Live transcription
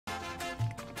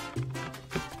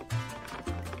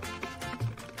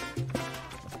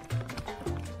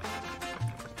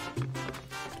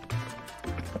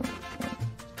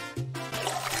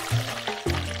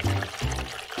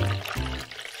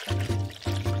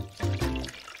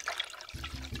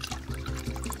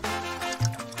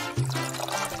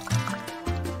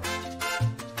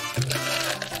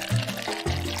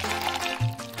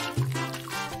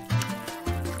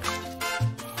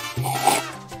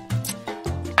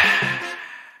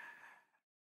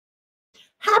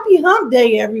hump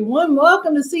day, everyone.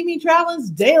 Welcome to CME Traveling's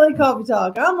Daily Coffee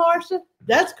Talk. I'm Marsha.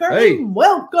 That's Curt. Hey.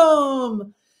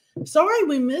 Welcome. Sorry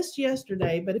we missed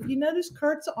yesterday, but if you notice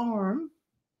Curt's arm,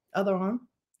 other,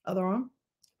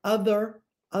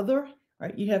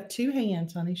 right, you have two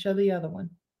hands, honey. Show the other one.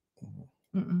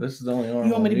 This is the only arm.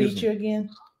 You want me to beat you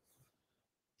again?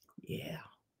 Yeah,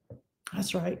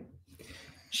 that's right.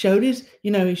 He showed his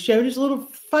little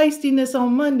feistiness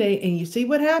on Monday, and you see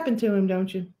what happened to him,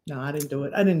 don't you? No, I didn't do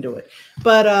it.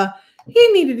 But he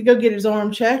needed to go get his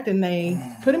arm checked, and they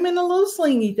put him in a little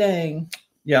slingy thing.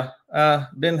 Yeah,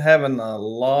 been having a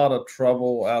lot of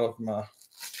trouble out of my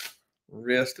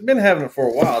wrist. I've been having it for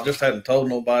a while. Just hadn't told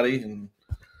nobody, and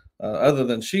other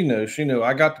than she knew.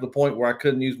 I got to the point where I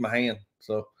couldn't use my hand.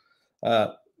 So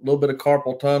a little bit of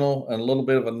carpal tunnel and a little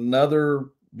bit of another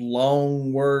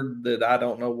long word that I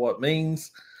don't know what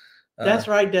means. That's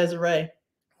right, Desiree.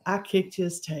 I kicked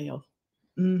his tail.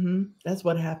 That's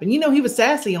what happened. He was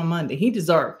sassy on Monday. He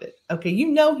deserved it. Okay,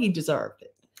 he deserved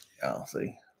it. I'll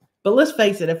see. But let's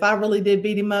face it, if I really did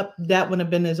beat him up, that wouldn't have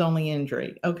been his only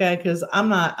injury. Okay, because I'm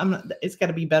not. It's got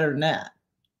to be better than that.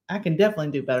 I can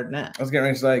definitely do better than that. I was getting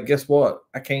ready to say, guess what?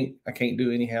 I can't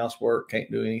do any housework.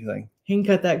 Can't do anything. He can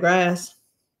cut that grass.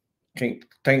 He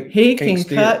can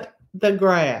cut the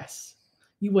grass.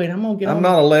 You wait. I'm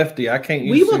not a lefty. I can't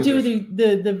use We will scissors.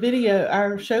 do the video,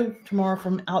 our show tomorrow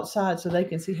from outside, so they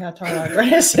can see how tall our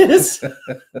grass is. Yeah.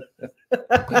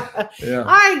 All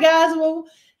right, guys. Well,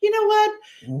 you know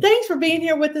what? Thanks for being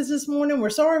here with us this morning.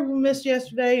 We're sorry we missed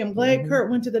yesterday. I'm glad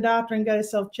Curt went to the doctor and got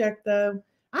himself checked, though.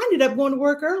 I ended up going to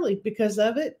work early because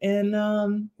of it, and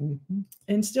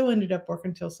still ended up working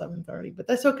until 7:30. But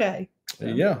that's okay. So.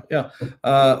 Yeah.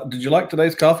 Did you like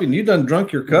today's coffee? And you done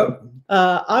drunk your cup?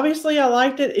 Obviously, I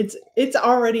liked it. It's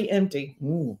already empty.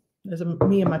 There's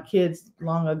me and my kids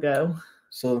long ago.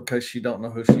 So in case you don't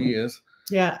know who she is.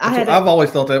 Yeah, I've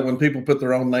always thought that when people put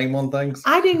their own name on things.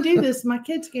 I didn't do this. My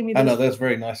kids gave me this. I know, that's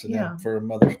very nice of them for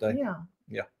Mother's Day. Yeah.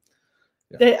 Yeah.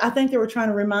 I think they were trying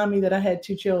to remind me that I had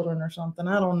 2 children or something.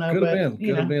 I don't know.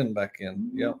 Could have been back in.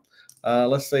 Yeah.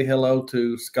 Let's say hello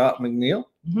to Scott McNeil.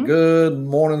 Good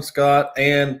morning, Scott.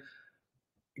 And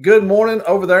good morning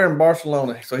over there in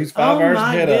Barcelona. So he's 5 hours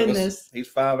ahead of us. He's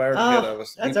 5 hours ahead of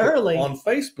us. That's early. On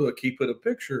Facebook, he put a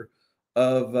picture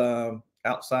of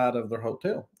outside of their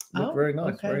hotel. Looked very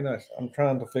nice. Okay. Very nice. I'm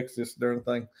trying to fix this darn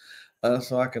thing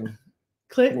so I can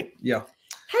click. Yeah.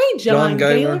 Hey, John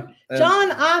Gaylor.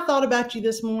 John, I thought about you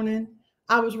this morning.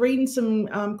 I was reading some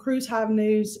cruise hive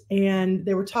news, and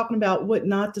they were talking about what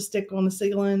not to stick on the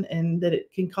ceiling and that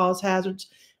it can cause hazards.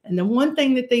 And the one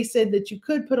thing that they said that you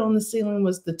could put on the ceiling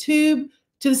was the tube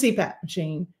to the CPAP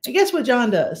machine. And guess what John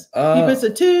does? He puts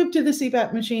a tube to the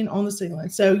CPAP machine on the ceiling.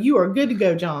 So you are good to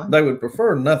go, John. They would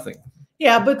prefer nothing.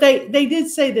 Yeah, but they did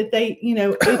say that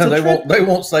it's they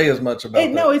won't say as much about that.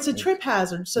 No, it's a trip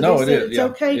hazard. So they said it's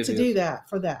okay to do that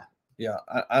for that. Yeah,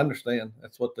 I understand.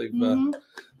 That's what they've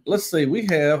let's see. We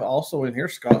have also in here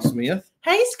Scott Smith.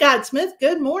 Hey, Scott Smith.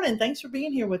 Good morning. Thanks for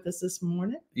being here with us this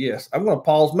morning. Yes, I'm going to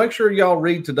pause. Make sure y'all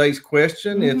read today's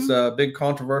question. It's a big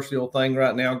controversial thing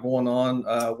right now going on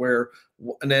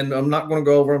and then I'm not going to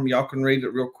go over them. Y'all can read it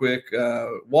real quick.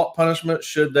 What punishment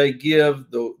should they give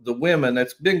the women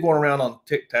that's been going around on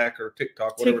TikTok,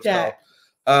 whatever it's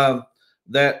called,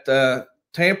 that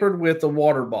tampered with the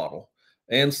water bottle?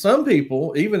 And some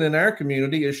people, even in our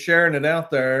community, is sharing it out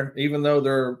there, even though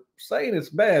they're saying it's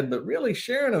bad, but really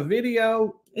sharing a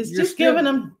video. It's just giving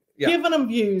them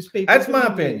views, people. That's my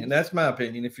opinion. That's my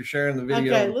opinion. If you're sharing the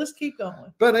video. Okay, let's keep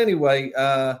going. But anyway,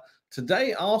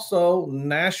 today also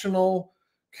National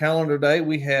Calendar Day.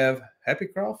 We have Happy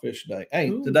Crawfish Day. Hey,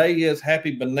 today is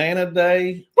Happy Banana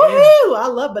Day. Woohoo! I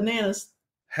love bananas.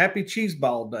 Happy Cheese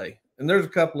Ball Day. And there's a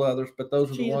couple others, but those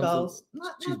are the ones. Balls.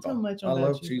 Not so much on I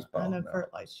love cheese balls. I know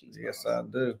Curt likes cheese balls. Yes, I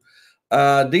do.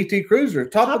 DT Cruiser,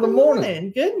 top of the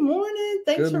morning. Good morning.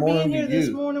 Thanks for being here this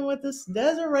morning with us.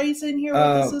 Desirae's in here with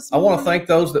us this morning. I want to thank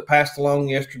those that passed along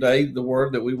yesterday the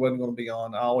word that we wasn't going to be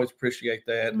on. I always appreciate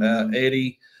that.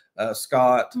 Eddie,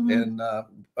 Scott, and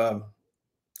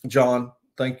John,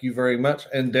 thank you very much.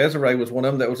 And Desiree was one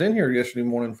of them that was in here yesterday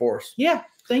morning for us. Yeah.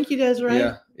 Thank you, Desiree.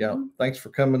 Yeah. Thanks for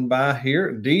coming by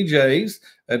here. DJ's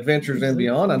Adventures and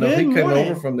Beyond. I know he came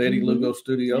over from the Eddie Lugo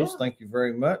Studios. Yeah. Thank you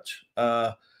very much.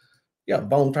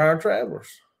 Bone Tired Travelers.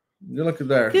 You look at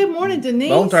there. Good morning, Denise.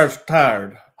 Bone Tired's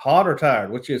tired. Hot or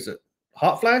tired? Which is it?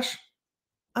 Hot flash?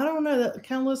 I don't know. That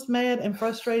kind of looks mad and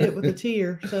frustrated with a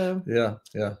tear. So yeah.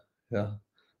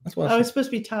 That's why it's supposed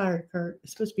to be tired, Curt.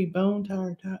 It's supposed to be bone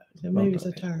tired. So maybe it's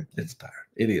a tired thing. It's tired.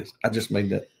 It is. I just made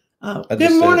that.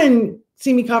 Good morning,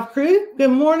 CME Coffee Crew. Good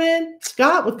morning,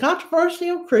 Scott with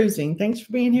Controversial Cruising. Thanks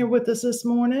for being here with us this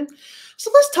morning.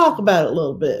 So let's talk about it a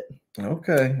little bit.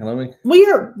 Okay,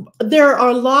 there are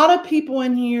a lot of people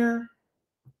in here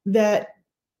that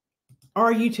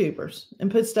are YouTubers and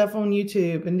put stuff on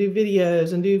YouTube and do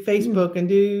videos and do Facebook and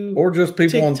do or just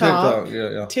people TikTok, on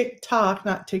TikTok. Yeah. TikTok,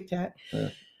 not TikTok. Yeah.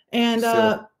 And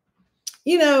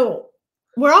you know,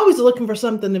 we're always looking for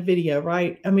something to video,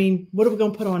 right? I mean, what are we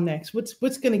going to put on next? What's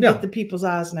going to get the people's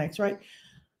eyes next, right?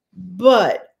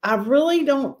 But I really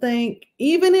don't think,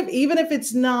 even if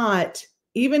it's not,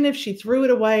 even if she threw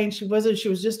it away and she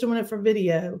was just doing it for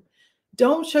video,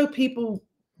 don't show people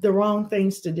the wrong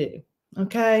things to do.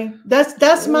 Okay,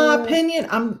 that's my opinion.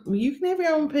 You can have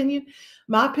your own opinion.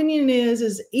 My opinion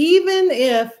is even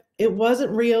if it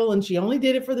wasn't real and she only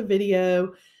did it for the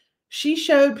video, she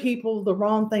showed people the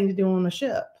wrong thing to do on the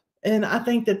ship. And I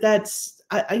think that's,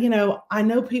 I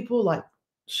know people like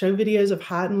show videos of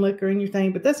hiding liquor in your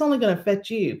thing, but that's only going to affect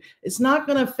you. It's not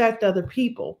going to affect other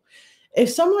people. If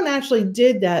someone actually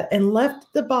did that and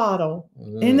left the bottle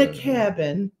in the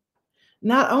cabin,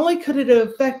 not only could it have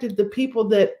affected the people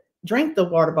that drank the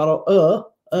water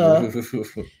bottle,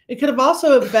 it could have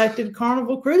also affected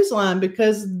Carnival Cruise Line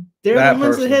because they're the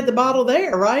ones that had the bottle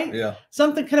there, right? Yeah.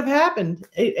 Something could have happened,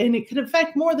 and it could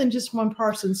affect more than just one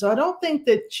person. So I don't think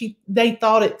that they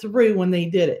thought it through when they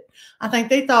did it. I think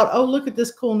they thought, oh, look at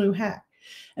this cool new hack.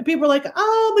 And people are like,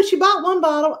 oh, but she bought one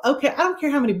bottle. Okay, I don't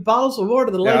care how many bottles of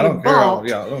water the lady bought. I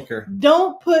don't care.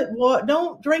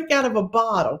 Don't drink out of a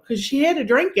bottle because she had to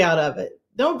drink out of it.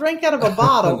 Don't drink out of a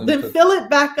bottle. Then fill it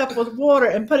back up with water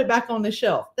and put it back on the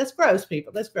shelf. That's gross,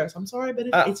 people. That's gross. I'm sorry, but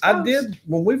it's gross. I did,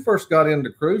 when we first got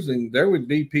into cruising, there would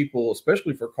be people,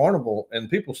 especially for Carnival, and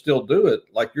people still do it.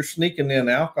 Like you're sneaking in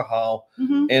alcohol,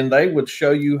 and they would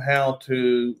show you how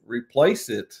to replace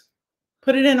it.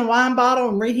 Put it in a wine bottle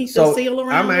and reheat the seal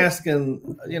around I'm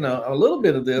asking, a little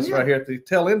bit of this right here at the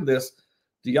tail end of this.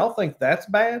 Do y'all think that's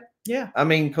bad? Yeah. I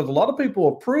mean, because a lot of people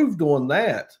approve doing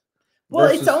that. Well,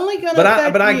 it's only going to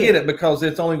affect But I get it because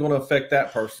it's only going to affect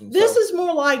that person. This is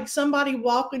more like somebody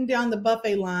walking down the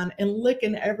buffet line and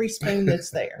licking every spoon that's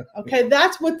there. Okay,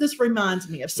 that's what this reminds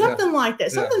me of. Something like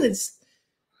that. Something that's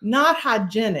not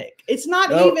hygienic. It's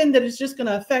not even that it's just going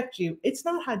to affect you. It's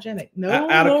not hygienic. No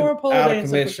more pole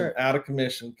dancing. Out of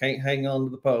commission. Can't hang on to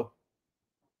the pole.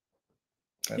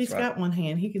 He's got one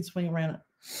hand. He can swing around it.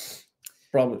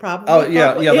 Probably. Oh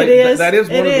yeah. That is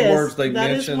one of the words they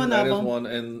mentioned. That is one,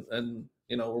 and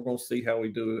we're going to see how we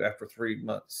do after 3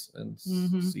 months and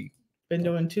see. Been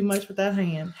doing too much with that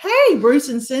hand. Hey, Bruce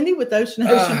and Cindy with Ocean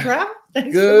Travel.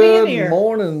 Thanks for being here. Good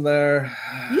morning there.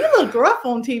 You look rough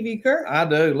on TV, Curt. I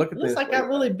do. Look at this. Looks like I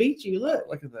really beat you.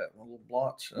 Look at that little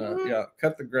blotch. Yeah,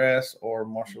 cut the grass, or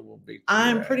Marsha will beat.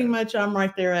 I'm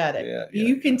right there at it. Yeah.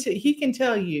 He can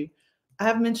tell you.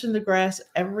 I've mentioned the grass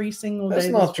every single day. That's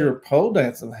not your pole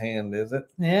dancing hand, is it?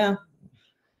 Yeah.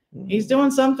 He's doing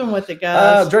something with it,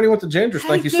 guys. Journey with the Gingers.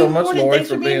 Thank you so much, Lori,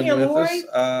 for being here, with Lori.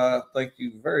 us. Thank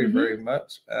you very, very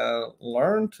much.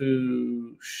 Learn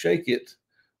to shake it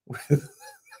with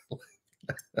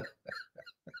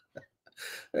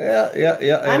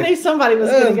Yeah. I knew somebody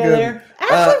was going to go there.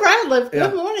 Ashley Radcliffe,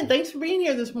 good morning. Thanks for being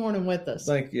here this morning with us.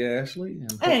 Thank you, Ashley.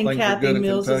 And Kathy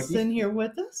Mills is in here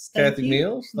with us. Kathy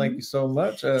Mills, thank you so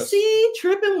much.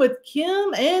 Tripping with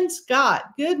Kim and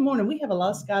Scott. Good morning. We have a lot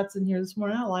of Scotts in here this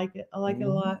morning. I like it. I like it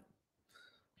a lot.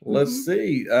 Let's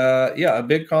see. A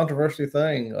big controversy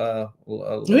thing.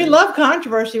 We love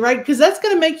controversy, right? Because that's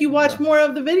going to make you watch more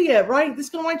of the video, right? This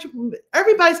going to want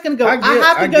everybody's going to go, I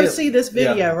have to go see this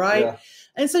video, right? Yeah.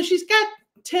 And so she's got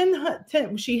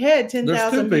 10 she had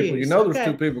 10,000 views. There's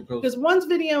two people. Because one's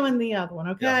video and the other one,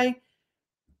 okay?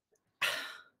 Yeah.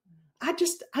 I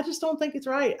just don't think it's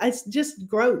right. It's just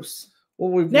gross.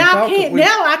 Well,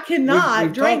 I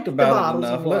cannot drink the bottles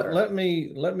enough. Of water. Let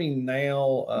me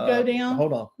now go down.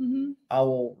 Hold on. I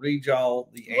will read y'all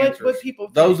the answers. What people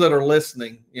those that are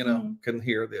listening, can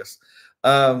hear this.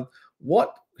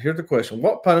 Here's the question: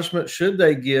 what punishment should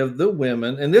they give the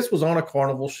women? And this was on a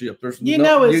Carnival ship. There's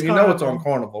it's on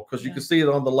Carnival because you can see it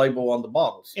on the label on the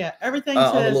bottles. Yeah, everything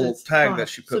says on the little tag that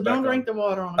she put. So don't drink the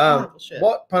water on a Carnival ship.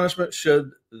 What punishment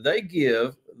should they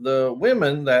give the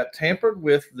women that tampered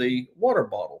with the water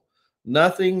bottle?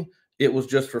 Nothing. It was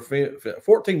just for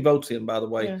 14 votes in, by the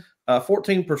way.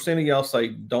 14% of y'all say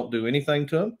don't do anything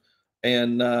to them.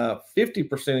 And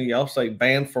 50% of y'all say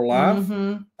banned for life.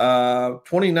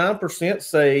 29%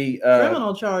 say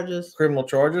criminal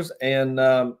charges, and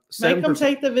make them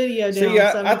take the video down. See,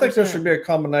 I think there should be a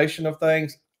combination of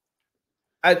things.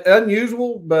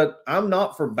 Unusual, but I'm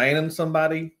not for banning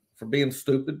somebody for being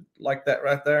stupid like that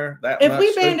right there. If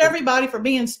we banned everybody for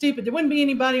being stupid, there wouldn't be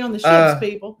anybody on the ships,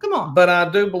 people. Come on. But I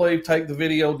do believe take the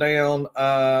video down.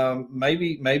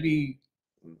 Maybe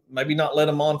not let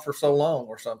them on for so long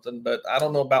or something. But I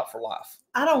don't know about for life.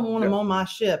 I don't want them on my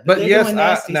ship. But yes,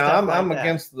 I'm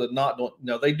against the not doing.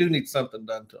 No, they do need something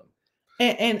done to them.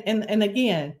 And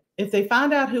again, if they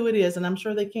find out who it is, and I'm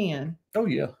sure they can. Oh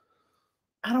yeah.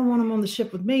 I don't want them on the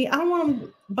ship with me. I don't want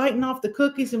them biting off the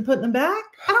cookies and putting them back.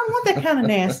 I don't want that kind of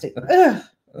nasty.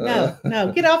 Ugh.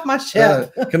 No, get off my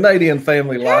ship. Canadian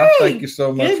Family Life. Thank you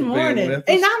so much for being with us.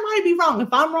 And I might be wrong. If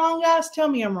I'm wrong, guys, tell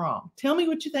me I'm wrong. Tell me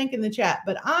what you think in the chat.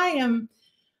 But I'm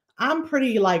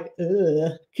pretty like,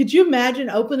 ugh. Could you imagine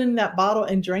opening that bottle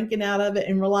and drinking out of it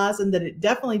and realizing that it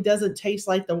definitely doesn't taste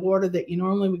like the water that you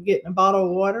normally would get in a bottle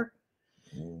of water?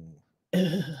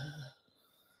 Ugh.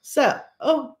 So,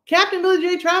 Captain Billy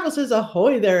J. Travel says,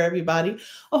 ahoy there, everybody.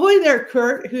 Ahoy there,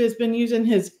 Curt, who has been using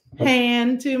his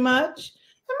hand too much.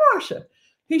 And Marsha,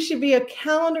 who should be a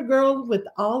calendar girl with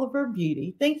all of her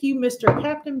beauty. Thank you, Mr.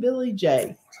 Captain Billy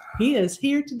J. He is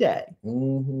here today.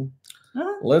 Mm-hmm.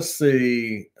 Let's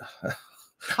see.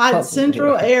 Hot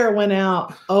Central Air went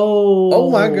out.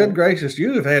 Oh, my good gracious.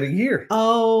 You have had a year.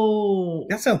 Oh.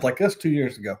 That sounds like us 2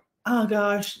 years ago. Oh,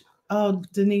 gosh. Oh,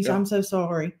 Denise, I'm so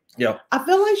sorry. Yeah. I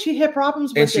feel like she had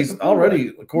problems with it. And she's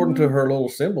already, according to her little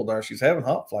symbol there, she's having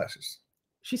hot flashes.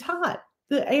 She's hot.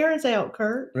 The air is out,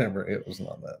 Curt. Remember, it was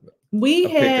not that. But we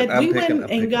went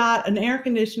and got an air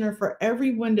conditioner for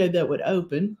every window that would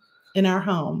open in our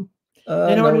home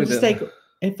in order to stay.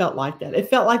 It felt like that. It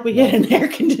felt like we had an air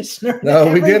conditioner.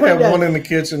 No, we did have one in the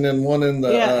kitchen and one in the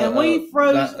and we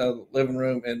froze living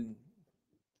room, and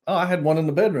I had one in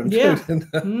the bedroom too.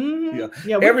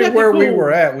 Yeah. Everywhere we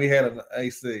were at, we had an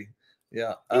AC.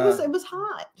 Yeah, it was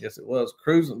hot. Yes, it was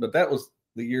cruising, but that was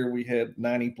the year we had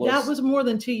 90 plus. That was more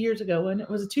than 2 years ago, wasn't it?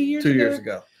 Was it 2 years ago? 2 years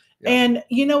ago. Yeah. And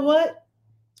you know what?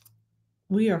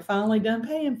 We are finally done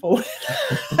paying for it.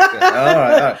 All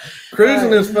right.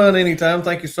 Cruising is fun anytime.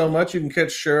 Thank you so much. You can catch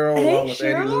Cheryl along with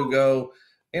Eddie Lugo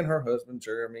and her husband,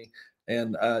 Jeremy.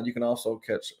 And you can also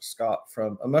catch Scott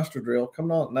from A Mustard Drill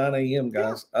coming on at 9 a.m.,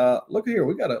 guys. Look here.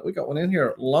 We got one in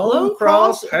here. Lone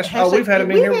Cross. We've had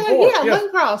him in here before. Yeah,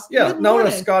 Lone Cross. Yeah, known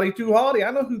as Scotty Too Hotty.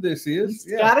 I know who this is.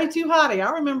 Scotty Too Hotty.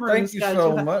 I remember him. Thank you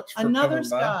so much for another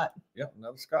Scott. Yeah,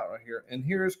 another Scott right here. And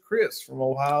here is Chris from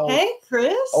Ohio. Hey,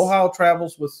 Chris. Ohio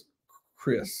Travels with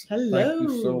Chris. Hello. Thank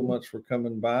you so much for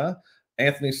coming by.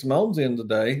 Anthony Simone's in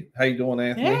today. How you doing,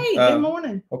 Anthony? Hey, good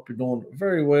morning. Hope you're doing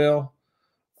very well.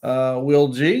 Will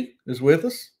G is with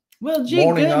us. Will G,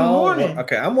 good morning.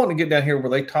 Okay, I'm wanting to get down here where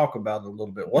they talk about it a little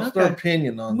bit. What's their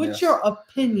opinion on this? What's your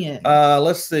opinion?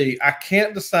 Let's see. I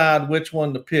can't decide which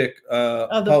one to pick.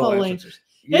 Of the poll answers.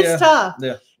 It's tough.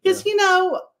 Yeah. Because,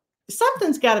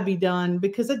 something's got to be done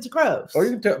because it's gross. Or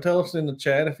you can tell us in the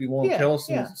chat if you want to tell us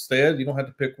instead. You don't have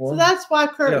to pick one. So that's why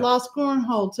Curt lost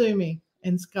cornhole to me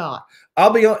and Scott.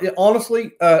 I'll be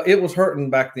honestly, it was hurting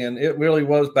back then. It really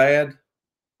was bad.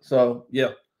 So, yeah.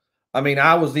 I mean,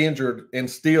 I was injured and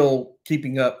still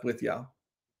keeping up with y'all.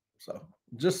 So,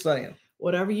 just saying.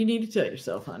 Whatever you need to tell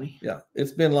yourself, honey. Yeah.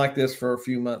 It's been like this for a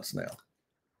few months now.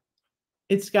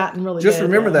 It's gotten really Just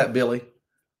remember that, Billy.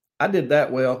 I did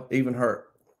that well, even hurt.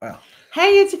 Wow.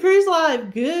 Hey, it's a Cruise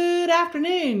Live. Good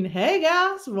afternoon. Hey,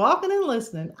 guys. Walking and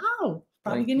listening. Oh,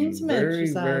 probably getting some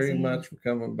exercise. Thank you very much for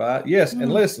coming by. Yes,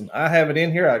 and listen, I have it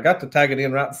in here. I got to tag it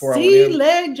in right before I went in. Sea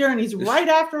Leg Journeys right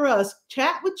after us.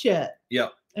 Chat with Chet.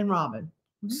 Yep. And Robin.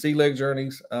 Sea Leg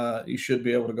Journeys. You should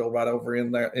be able to go right over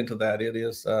in there into that. It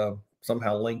is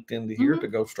somehow linked into here to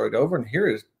go straight over. And here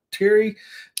is Terry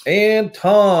and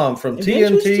Tom from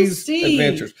TNT's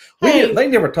Adventures. They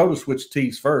never told us which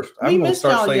T's first. I'm going to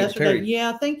start saying yesterday. Terry.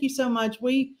 Yeah, thank you so much.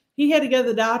 He had to go to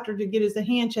the doctor to get his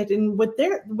hand checked, and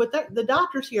the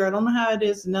doctors here, I don't know how it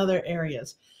is in other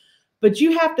areas, but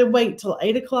you have to wait till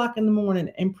 8 o'clock in the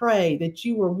morning and pray that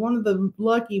you were one of the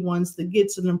lucky ones that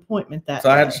gets an appointment that day.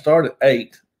 I had to start at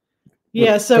 8.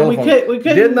 Yeah, so we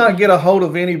did not get a hold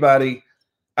of anybody.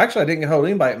 Actually, I didn't get a hold of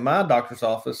anybody at my doctor's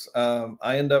office.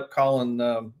 I ended up calling.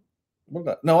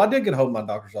 No, I did get a hold of my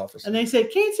doctor's office, and they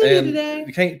said can't see you today.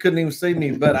 You couldn't even see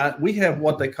me. But we have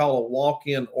what they call a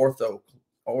walk-in ortho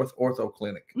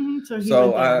clinic.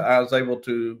 So I was able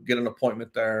to get an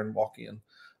appointment there and walk in.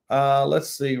 Let's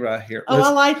see right here.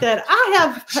 I like that.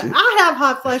 I have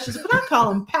hot flashes, but I call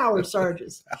them power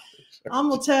surges. I'm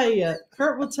gonna tell you,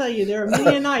 Curt will tell you there are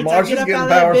many nights I get up out of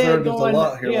that bed going,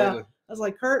 lately. I was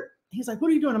like, Curt. He's like,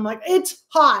 what are you doing? I'm like, it's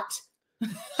hot.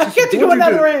 I get to go in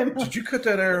another room. Did you cut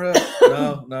that air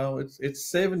up? No, it's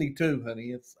 72,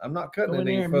 honey. I'm not cutting it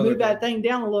any further. Move that thing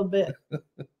down a little bit.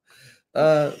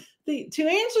 to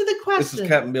answer the question, this is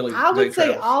Captain Billy. I would say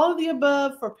Travels. all of the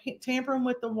above for tampering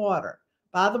with the water.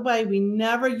 By the way, we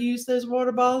never use those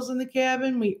water bottles in the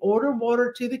cabin. We order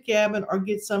water to the cabin or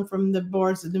get some from the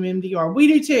bars at the MDR. We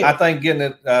do too. I think getting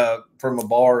it from a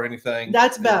bar or anything,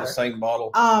 that's better. The same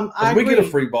bottle. We get a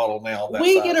free bottle now.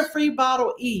 We get a free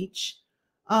bottle each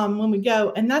when we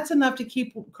go, and that's enough to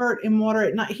keep Curt in water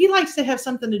at night. He likes to have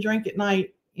something to drink at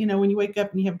night. You know, when you wake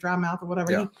up and you have dry mouth or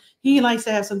whatever, yeah. he likes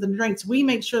to have something to drink. So we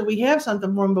make sure we have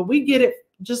something for him, but we get it.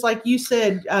 Just like you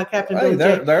said, Captain Billy,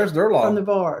 there's their law from the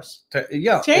bars.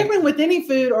 Yeah, tampering with any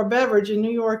food or beverage in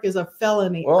New York is a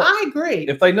felony. Well, I agree.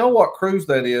 If they know what cruise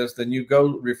that is, then you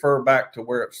go refer back to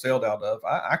where it's sailed out of.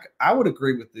 I would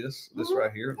agree with this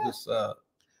right here. Yeah.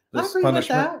 This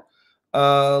punishment.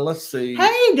 Let's see.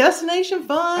 Hey, Destination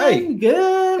Fun. Hey,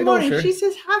 good morning. She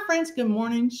says, "Hi, friends. Good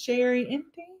morning, Sherry and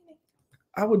Danny."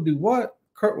 I would do what?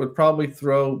 Curt would probably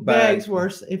throw bags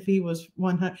worse if he was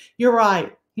 100. You're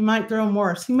right. He might throw them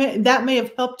worse. That may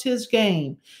have helped his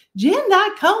game. Jen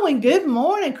Cohen, good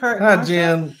morning, Curt. Hi,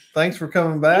 Jen. Thanks for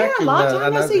coming back. Yeah, a lot of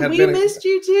time I see. We missed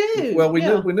you too. Well, we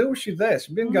knew where she's at.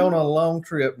 She's been going on a long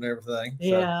trip and everything.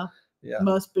 So, yeah.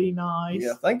 Must be nice.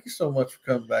 Yeah, thank you so much for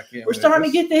coming back in. We're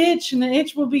starting to get the itch, and the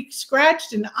itch will be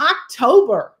scratched in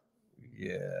October.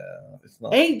 Yeah, it's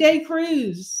not 8-day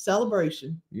cruise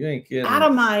celebration. You ain't kidding. Out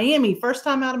of Miami, first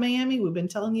time out of Miami. We've been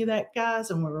telling you that,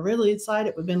 guys, and we're really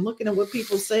excited. We've been looking at what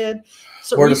people said.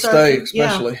 So where to stay,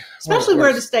 especially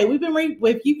where to stay. We've been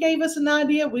if you gave us an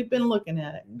idea, we've been looking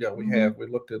at it. Yeah, we have. We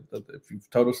looked at if you've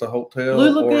told us a hotel. Blue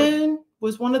Lagoon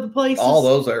was one of the places. All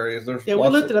those areas. We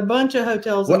looked at a bunch of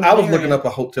hotels. Well, I was looking up a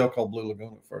hotel called Blue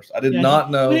Lagoon at first. I did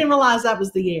not know. We didn't realize that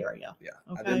was the area. Yeah,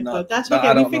 okay, I did not. But that's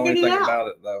okay. We figured it out. About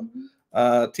it though.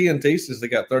 TNT says they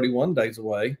got 31 days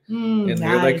away, and nice.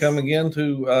 Here they come again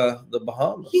to the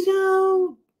Bahamas. You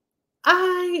know,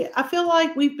 I feel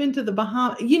like we've been to the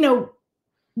Bahamas. You know,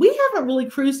 we haven't really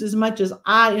cruised as much as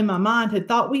I, in my mind, had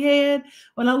thought we had.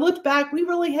 When I looked back, we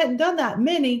really hadn't done that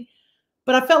many,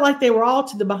 but I felt like they were all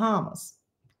to the Bahamas.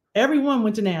 Everyone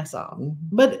went to Nassau,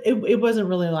 but it wasn't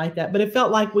really like that. But it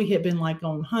felt like we had been like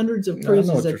on hundreds of cruises.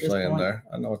 I know what at you're this saying point. there.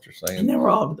 I know what you're saying. And they were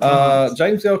all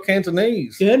James L.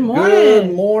 Cantonese. Good morning.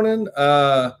 Good morning.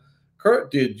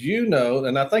 Curt, did you know?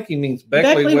 And I think he means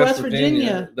Beckley, West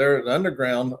Virginia. They're at the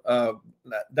underground.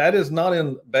 That is not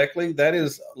in Beckley. That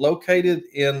is located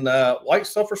in White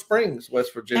Sulphur Springs,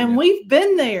 West Virginia. And we've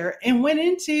been there and went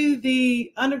into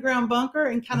the underground bunker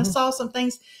and kind of saw some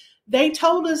things. They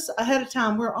told us ahead of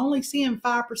time we're only seeing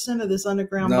 5% of this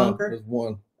underground bunker. There's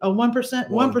 1%.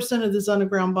 1% of this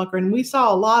underground bunker, and we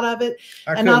saw a lot of it.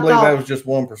 I couldn't believe that was just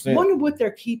 1%. Wonder what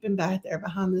they're keeping back there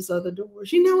behind this other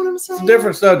doors. You know what I'm saying? It's a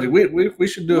different subject. We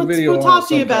should do a video. We'll talk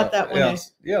to you about that one.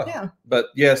 Yeah. But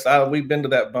yes, we've been to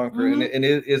that bunker, and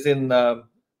it is in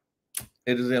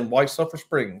White Sulphur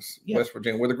Springs, West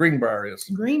Virginia, where the Greenbrier is.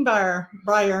 Greenbrier.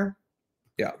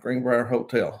 Yeah, Greenbrier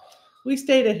Hotel. We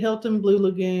stayed at Hilton Blue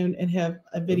Lagoon and have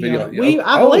a video.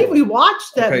 I believe we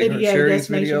watched that video. Sherry's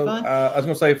Destination Fun. I was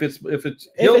going to say if it's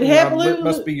Hilton, it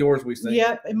must be yours. We see.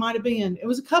 Yep, it might have been. It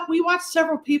was a couple. We watched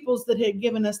several people's that had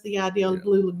given us the idea of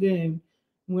Blue Lagoon.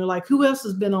 And we're like, who else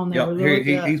has been on there?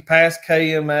 He's past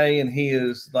KMA, and he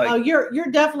is like. Oh, you're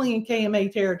definitely in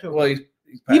KMA territory. Well,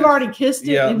 you've already kissed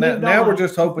it. Yeah. Now we're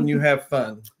just hoping you have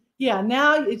fun. Yeah.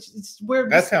 Now it's where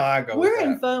that's how I go. We're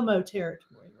in FOMO territory.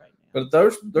 But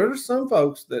there's some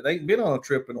folks that ain't been on a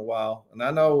trip in a while, and I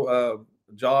know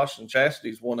Josh and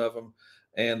Chastity's one of them,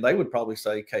 and they would probably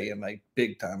say KMA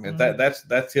big time. And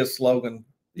that's his slogan.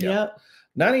 Yep.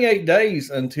 98 days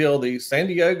until the San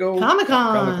Diego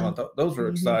Comic-Con. Those are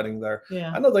exciting there.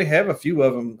 Yeah. I know they have a few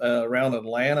of them around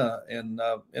Atlanta and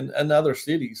other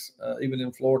cities, even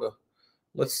in Florida.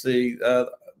 Let's see.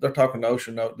 They're talking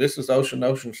Ocean. This is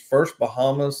Ocean's first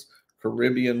Bahamas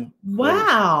Caribbean.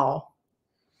 Wow.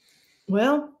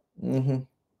 Well,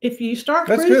 if you start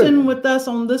cruising with us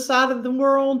on this side of the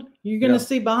world, you're going to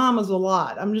see Bahamas a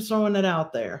lot. I'm just throwing it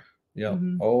out there. Yeah.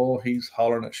 Oh, he's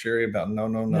hollering at Sherry about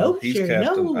no. He's Sherry,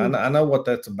 captain. No. I know what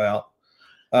that's about.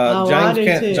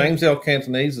 James L.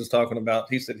 Cantonese is talking about.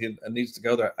 He said he needs to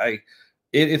go there. Hey,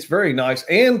 it's very nice,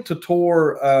 and to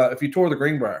tour. If you tour the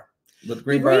Greenbrier, the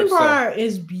Greenbrier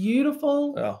is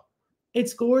beautiful. Yeah.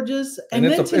 It's gorgeous. And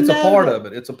it's a part of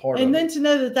it. It's a part of it. And then to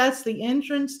know that that's the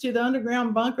entrance to the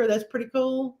underground bunker, that's pretty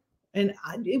cool. And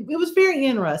it was very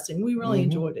interesting. We really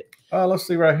enjoyed it. Let's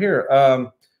see right here.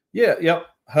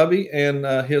 Hubby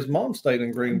and his mom stayed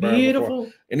in Greenbrier. Beautiful.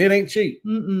 Before, and it ain't cheap.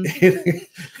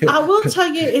 I will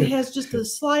tell you, it has just the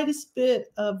slightest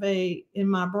bit of in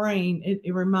my brain.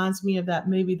 It reminds me of that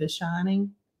movie, The Shining.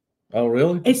 Oh,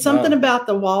 really? It's something about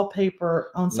the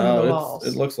wallpaper on some of the walls.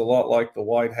 It looks a lot like the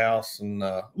White House, and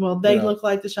well, they look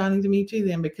like The Shining to me too,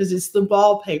 then, because it's the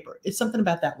wallpaper. It's something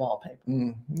about that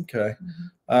wallpaper. Okay.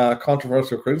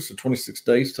 Controversial cruise for 26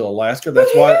 days to Alaska.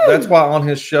 That's why on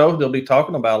his show they'll be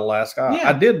talking about Alaska.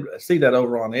 I did see that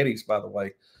over on Eddie's, by the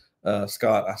way.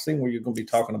 Scott, I seen where you're going to be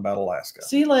talking about Alaska.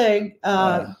 Sea leg.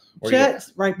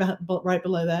 Chet's right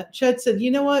below that. Chet said,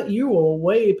 "You know what? You were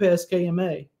way past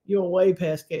KMA. You're way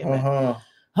past KMA."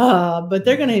 But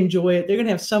they're going to enjoy it. They're going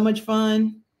to have so much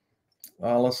fun.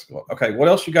 Let's go. Okay, what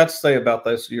else you got to say about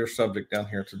your subject down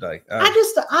here today?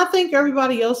 I think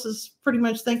everybody else is pretty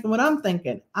much thinking what I'm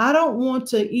thinking. I don't want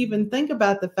to even think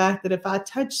about the fact that if I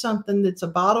touch something that's a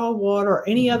bottle of water or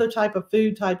any other type of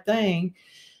food type thing,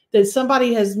 that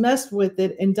somebody has messed with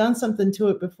it and done something to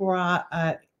it before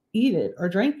I eat it or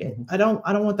drink it. I don't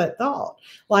want that thought.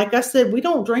 Like I said, we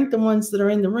don't drink the ones that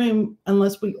are in the room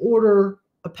unless we order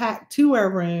a pack to our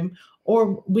room,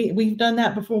 or we've done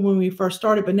that before when we first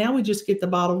started, but now we just get the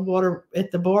bottled water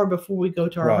at the bar before we go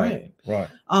to our room. Right.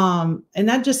 And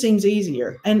that just seems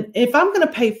easier. And if I'm going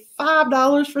to pay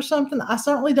 $5 for something, I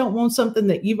certainly don't want something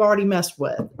that you've already messed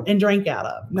with and drank out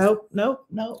of. Nope.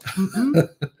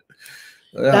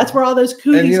 That's where all those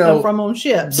cooties come from on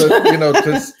ships. But,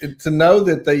 to know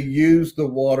that they use the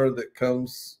water that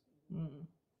comes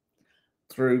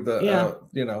through the,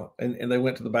 and they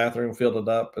went to the bathroom, filled it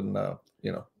up, and,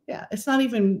 Yeah, it's not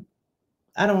even,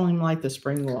 I don't even like the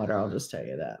spring water. I'll just tell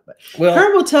you that. But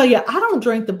Kurt will tell you, I don't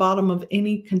drink the bottom of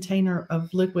any container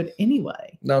of liquid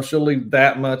anyway. No, she'll leave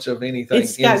that much of anything.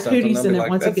 It's got cooties in it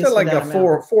once it gets to that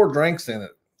amount. Four drinks in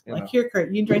it. Like, here,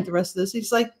 Kurt, you drink the rest of this.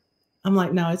 He's like, I'm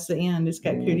like, no, it's the end. It's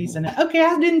got cooties in it. Okay,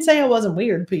 I didn't say I wasn't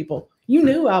weird, people. You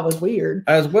knew I was weird.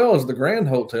 As well as the Grand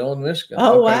Hotel in Michigan.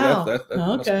 Oh, wow. That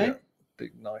must be a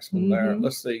big, nice one there.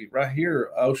 Let's see. Right here,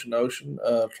 Ocean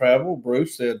Travel.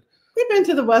 Bruce said, we've been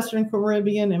to the Western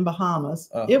Caribbean and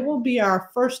Bahamas. It will be our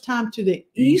first time to the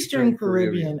Eastern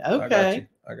Caribbean. Okay.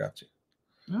 I got you.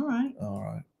 All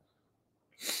right.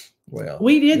 Well,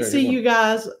 we did see you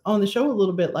guys on the show a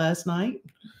little bit last night.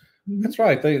 That's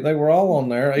right. They were all on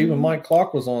there. Even Mike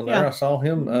Clark was on there. Yeah. I saw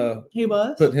him he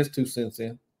was putting his 2 cents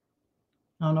in.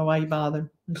 I don't know why you bothered.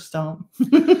 Just don't.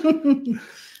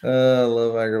 I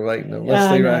love aggravating them.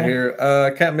 Let's see right here.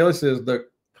 Cat Millie says the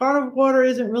carnival water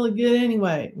isn't really good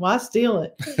anyway. Why steal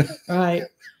it? Right.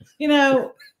 I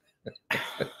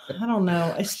don't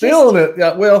know. It's stealing it.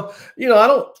 Yeah, well, I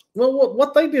don't. Well,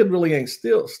 what they did really ain't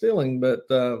stealing, but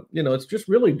it's just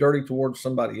really dirty towards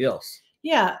somebody else.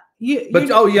 Yeah. He's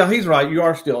right. You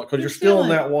are stealing because you're stealing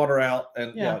that water out,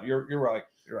 and you're right.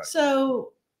 You're right.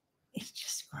 So it's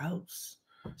just gross.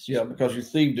 Yeah, because you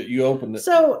thieved it, you opened it.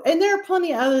 So, and there are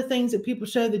plenty of other things that people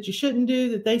show that you shouldn't do,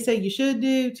 that they say you should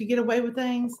do to get away with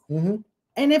things. And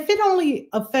if it only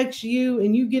affects you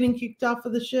and you getting kicked off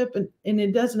of the ship, and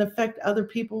it doesn't affect other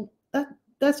people,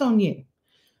 that's on you.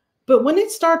 But when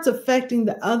it starts affecting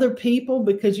the other people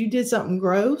because you did something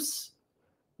gross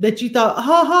that you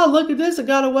thought, look at this, I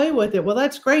got away with it. Well,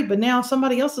 that's great, but now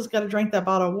somebody else has got to drink that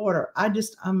bottle of water.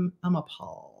 I'm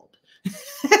appalled.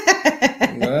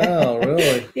 Wow,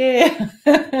 really? Yeah.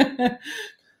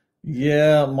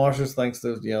 Yeah, Marsha thinks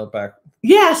those back.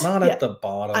 Yes. Not at the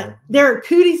bottom. There are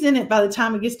cooties in it by the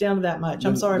time it gets down to that much.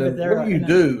 I'm sorry, but there. What do you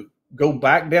do? Go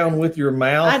back down with your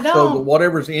mouth? I don't. So that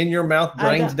whatever's in your mouth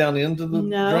drains down into the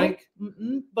drink?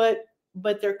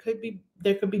 But there could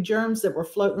be germs that were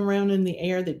floating around in the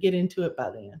air that get into it by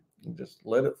then. Just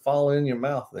let it fall in your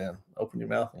mouth then. Open your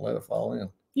mouth and let it fall in.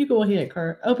 You go ahead,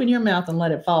 Kurt. Open your mouth and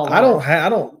let it fall. I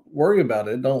don't worry about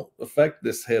it. It don't affect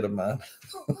this head of mine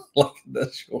like it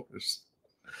does yours.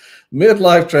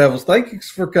 Midlife Travels. Thank you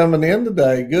for coming in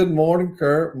today. Good morning,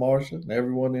 Curt, Marsha, and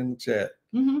everyone in the chat.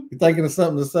 You thinking of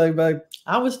something to say, babe?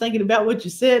 I was thinking about what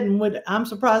you said, and I'm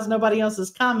surprised nobody else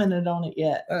has commented on it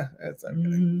yet. It's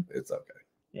okay. It's okay.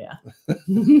 Yeah.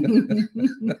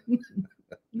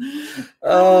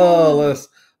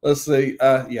 Let's see.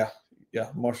 Yeah.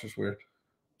 Marsha's weird.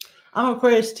 I'm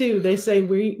Aquarius too. They say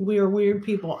we are weird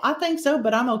people. I think so,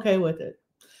 but I'm okay with it.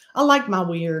 I like my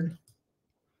weird.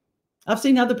 I've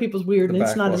seen other people's weird, and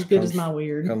it's not as good as my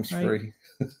weird. Comes free.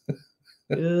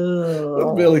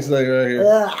 What'd Billy say right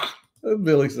here? What'd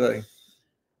Billy say?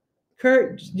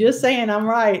 Curt, just saying I'm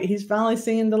right. He's finally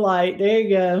seeing the light. There you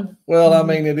go. Well, I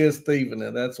mean, it is thieving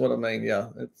it. That's what I mean. Yeah.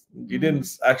 You didn't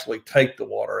actually take the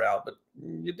water out, but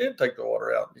you did take the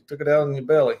water out. You took it out in your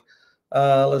belly.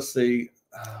 Let's see.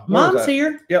 Mom's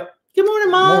here. Yep. Good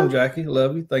morning, Mom. Good morning, Jackie.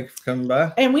 Love you. Thank you for coming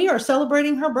by. And we are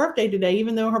celebrating her birthday today.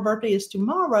 Even though her birthday is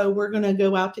tomorrow, we're going to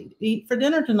go out to eat for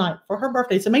dinner tonight for her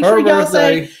birthday. So make sure you guys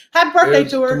say happy birthday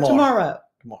to her tomorrow.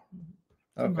 tomorrow.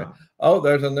 Okay. Oh,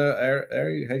 there's another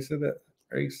Aries. Hey, said that.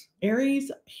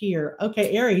 Aries here.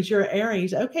 Okay, Aries. You're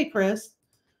Aries. Okay, Chris.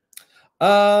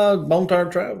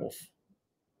 Long-term travels.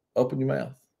 Open your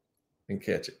mouth and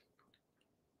catch it.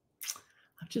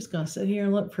 I'm just going to sit here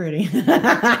and look pretty.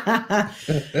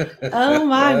 Oh,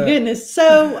 my goodness.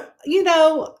 So, you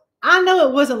know, I know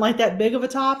it wasn't like that big of a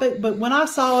topic, but when I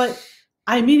saw it,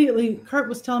 I immediately, Curt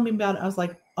was telling me about it. I was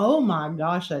like, oh, my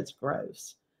gosh, that's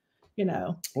gross. You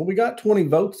know. Well, we got 20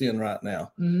 votes in right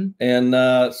now. And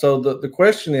so the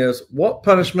question is, what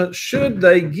punishment should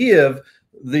they give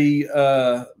the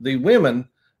women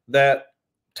that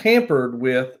tampered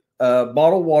with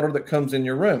bottled water that comes in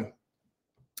your room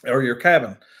or your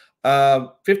cabin?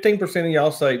 15% of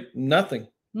y'all say nothing.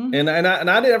 And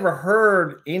I never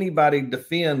heard anybody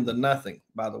defend the nothing,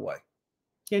 by the way.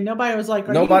 Yeah, nobody was like,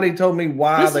 nobody told me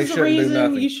why they shouldn't do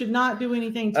nothing. You should not do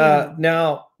anything to them.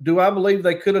 Now, do I believe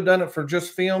they could have done it for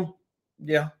just film?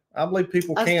 Yeah, I believe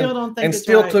people can. Still don't think and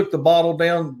still took the bottle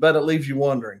down, but it leaves you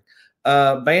wondering.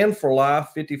 Banned for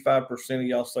life, 55% of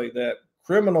y'all say that.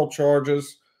 Criminal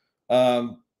charges,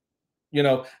 you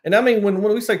know, and I mean, when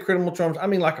we say criminal charges, I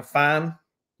mean like a fine.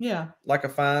 Yeah. Like a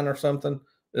fine or something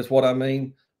is what I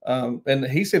mean. And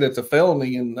he said it's a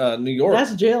felony in New York.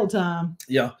 That's jail time.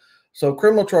 Yeah. So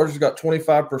criminal charges got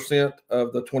 25%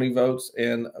 of the 20 votes,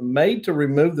 and made to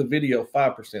remove the video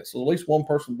 5%. So at least one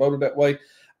person voted that way.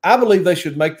 I believe they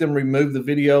should make them remove the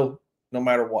video no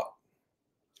matter what.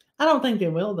 I don't think they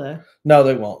will, though. No,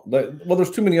 they won't. Well,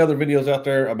 there's too many other videos out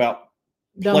there about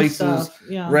places,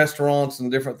 restaurants,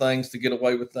 and different things to get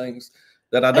away with things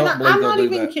that I don't believe they'll do that. I'm not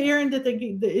even caring that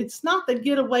it's not the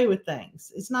get away with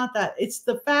things. It's not that. It's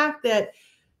the fact that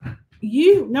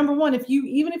number one,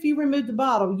 even if you remove the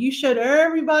bottle, you showed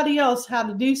everybody else how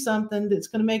to do something that's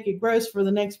going to make it gross for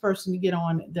the next person to get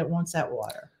on that wants that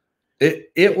water.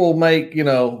 It will make, you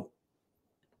know,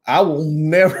 I will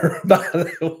never buy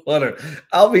that water.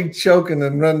 I'll be choking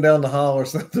and run down the hall or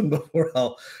something before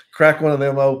I'll crack one of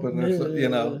them open. Or, you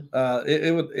know,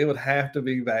 it would have to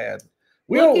be bad.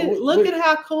 Look at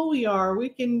how cool we are. We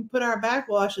can put our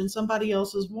backwash in somebody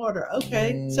else's water.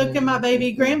 Okay, so can my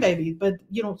baby grandbaby, but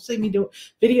you don't see me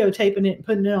videotaping it and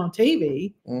putting it on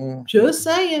TV. Just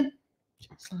saying.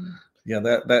 Yeah,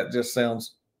 that just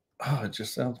sounds. Oh, it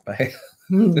just sounds bad.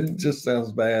 It just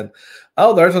sounds bad.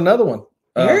 Oh, there's another one.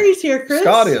 Aries here, Chris.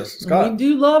 Scott. We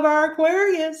do love our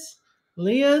Aquarius,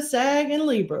 Leo, Sag, and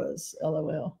Libras.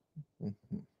 LOL.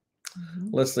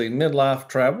 Let's see. Midlife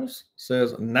Travels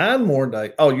says 9 more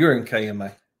days. Oh, you're in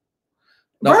KMA.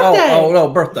 No, birthday. No,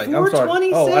 birthday. I'm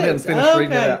sorry. Oh, I didn't finish reading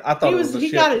that. I thought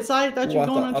he got excited. Thought you were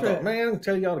going on a trip. Man, I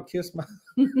tell y'all to kiss my.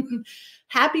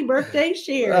 Happy birthday,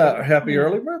 Sherry. Happy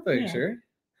early birthday, Sherry.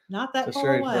 Not that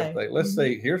far away. Birthday. Let's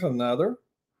see. Here's another.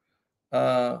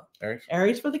 Aries.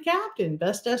 Aries for the captain.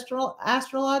 Best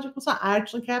astrological sign.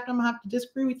 Actually, Captain, I'm gonna have to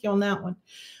disagree with you on that one.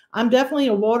 I'm definitely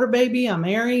a water baby. I'm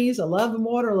Aries. I love the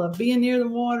water. I love being near the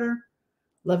water.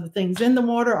 Love the things in the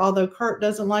water, although Curt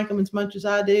doesn't like them as much as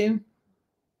I do.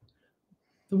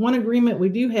 The one agreement we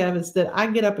do have is that I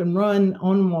get up and run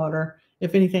on water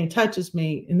if anything touches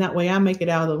me, and that way I make it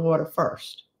out of the water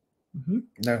first.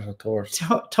 There's a Taurus.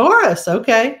 Taurus.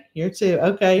 Okay. You're too.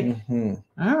 Okay.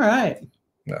 All right.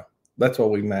 Yeah. That's why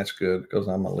we match good, because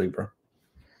I'm a Libra.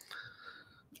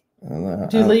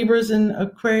 Do Libras and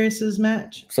Aquariuses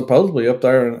match? Supposedly up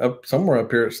there and somewhere up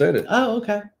here it said it. Oh,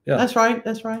 okay. Yeah. That's right.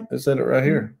 That's right. It said it right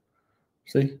here.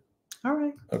 See? All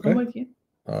right. Okay. I'm with you.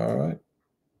 All right.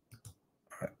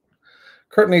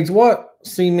 Curt needs what?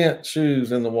 Cement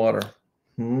shoes in the water.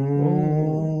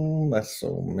 That's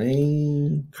so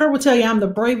mean. Curt will tell you I'm the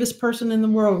bravest person in the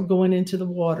world going into the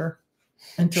water.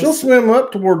 She'll swim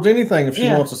up towards anything if she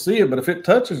wants to see it, but if it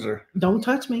touches her, don't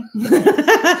touch me.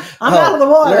 I'm out of the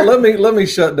water. Let me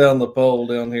shut down the pole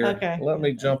down here. Okay. Let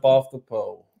me jump off the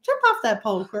pole. Jump off that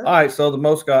pole, Curt. All right. So the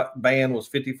most got banned was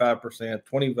 55%,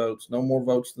 20 votes, no more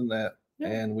votes than that. Yeah.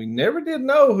 And we never did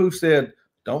know who said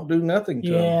don't do nothing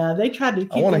to them. They tried to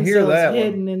keep themselves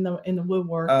hidden in the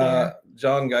woodwork there.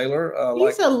 John Gaylor.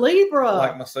 He's a Libra.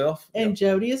 Like myself. And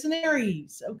Jody is an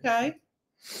Aries. Okay.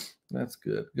 That's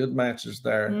good. Good matches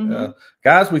there.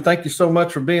 Guys, we thank you so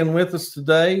much for being with us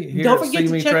today. Here Don't forget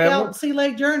to check out Sea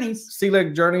Leg Journeys. Sea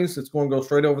Leg Journeys. It's going to go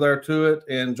straight over there to it.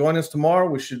 And join us tomorrow.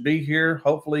 We should be here,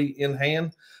 hopefully in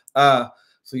hand.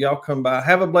 So y'all come by.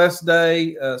 Have a blessed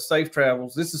day. Safe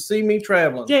travels. This is CME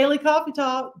Traveling. Daily Coffee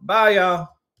Talk. Bye, y'all.